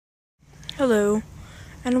Hello,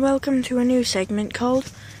 and welcome to a new segment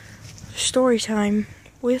called Story Time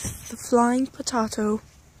with the Flying Potato.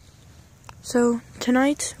 So,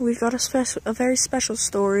 tonight we've got a very special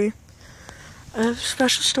story. A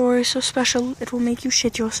special story so special it will make you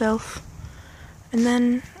shit yourself. And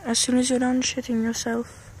then, as soon as you're done shitting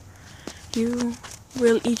yourself, you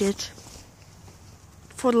will eat it.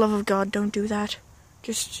 For the love of God, don't do that.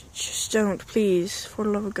 Just don't, please, for the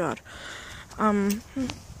love of God.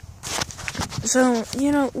 So,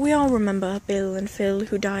 we all remember Bill and Phil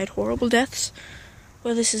who died horrible deaths.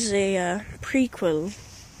 Well, this is a prequel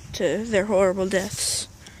to their horrible deaths.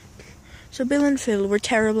 So Bill and Phil were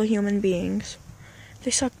terrible human beings.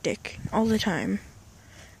 They sucked dick all the time.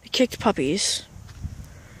 They kicked puppies.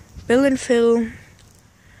 Bill and Phil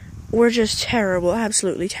were just terrible,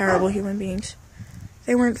 absolutely terrible human beings.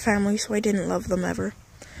 They weren't family, so I didn't love them ever.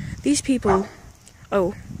 These people...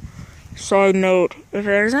 Oh, side note, if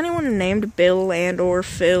there's anyone named Bill and or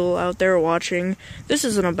Phil out there watching, this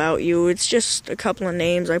isn't about you. It's just a couple of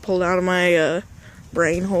names I pulled out of my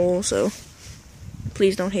brain hole, so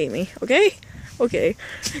please don't hate me, okay? Okay,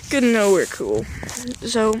 good to know we're cool.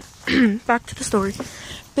 So, back to the story.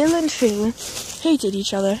 Bill and Phil hated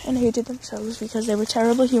each other and hated themselves because they were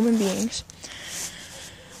terrible human beings.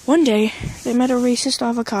 One day, they met a racist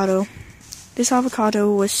avocado. This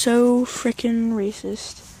avocado was so frickin'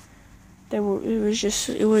 racist. It was just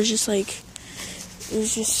so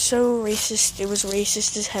racist. It was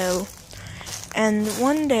racist as hell. And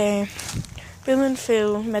one day, Bill and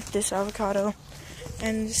Phil met this avocado.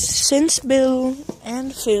 And since Bill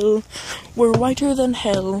and Phil were whiter than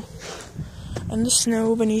hell, and the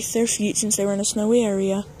snow beneath their feet since they were in a snowy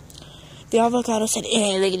area, the avocado said,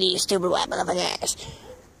 "Hey, look at these stupid white motherfuckers.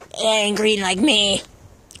 They ain't green like me.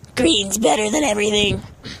 Green's better than everything."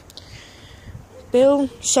 Bill,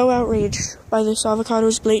 so outraged by this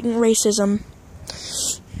avocado's blatant racism,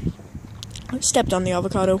 stepped on the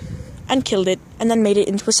avocado and killed it and then made it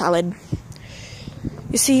into a salad.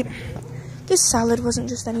 You see, this salad wasn't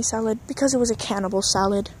just any salad because it was a cannibal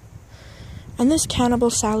salad. And this cannibal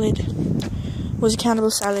salad was a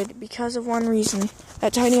cannibal salad because of one reason.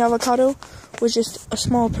 That tiny avocado was just a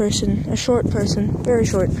small person, a short person, very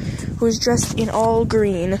short, who was dressed in all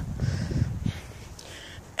green.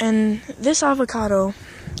 And this avocado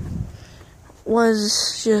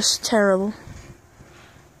was just terrible.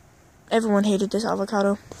 Everyone hated this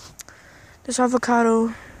avocado. This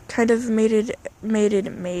avocado kind of made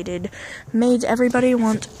everybody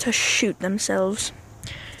want to shoot themselves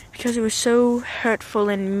because it was so hurtful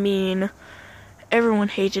and mean. Everyone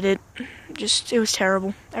hated it. It was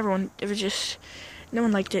terrible. No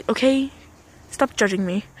one liked it. Okay? Stop judging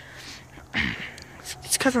me.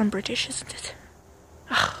 It's because I'm British, isn't it?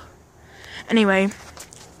 Anyway,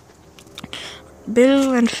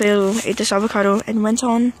 Bill and Phil ate this avocado and went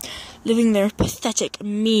on living their pathetic,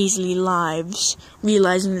 measly lives,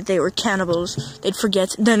 realizing that they were cannibals. They'd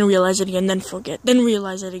forget, then realize it again, then forget, then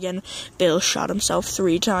realize it again. Bill shot himself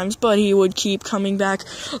 3 times, but he would keep coming back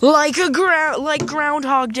like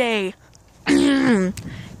Groundhog Day.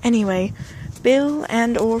 Anyway, Bill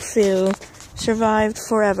and or Phil survived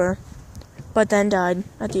forever, but then died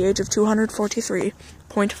at the age of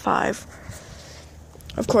 243.5.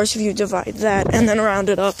 Of course, if you divide that and then round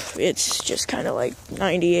it up, it's just kind of like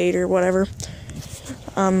 98 or whatever.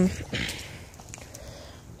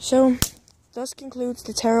 So, thus concludes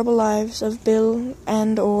the terrible lives of Bill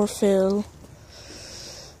and or Phil.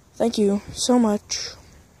 Thank you so much,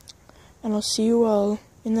 and I'll see you all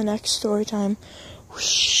in the next story time.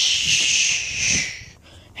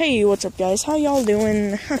 Hey, what's up, guys? How y'all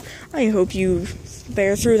doing? I hope you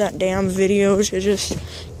bear through that damn video to just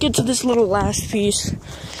get to this little last piece.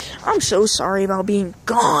 I'm so sorry about being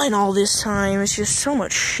gone all this time. It's just so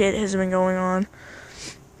much shit has been going on.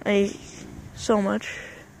 So much.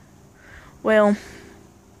 Well,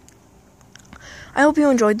 I hope you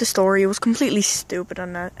enjoyed the story. It was completely stupid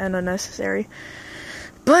and unnecessary.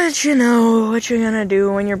 But you know what you're gonna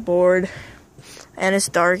do when you're bored and it's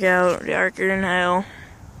dark out, darker than hell.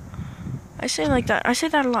 I say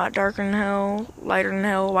that a lot. Darker than hell, lighter than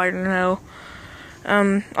hell, whiter than hell.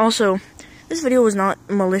 Also, this video was not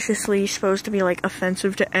maliciously supposed to be,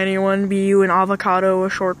 offensive to anyone, be you an avocado, a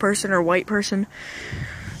short person, or white person.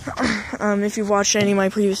 If you've watched any of my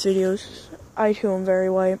previous videos, I too am very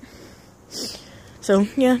white. So,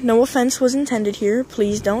 yeah, no offense was intended here.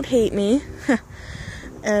 Please don't hate me.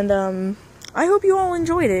 And, I hope you all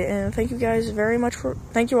enjoyed it, and thank you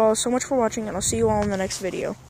all so much for watching, and I'll see you all in the next video.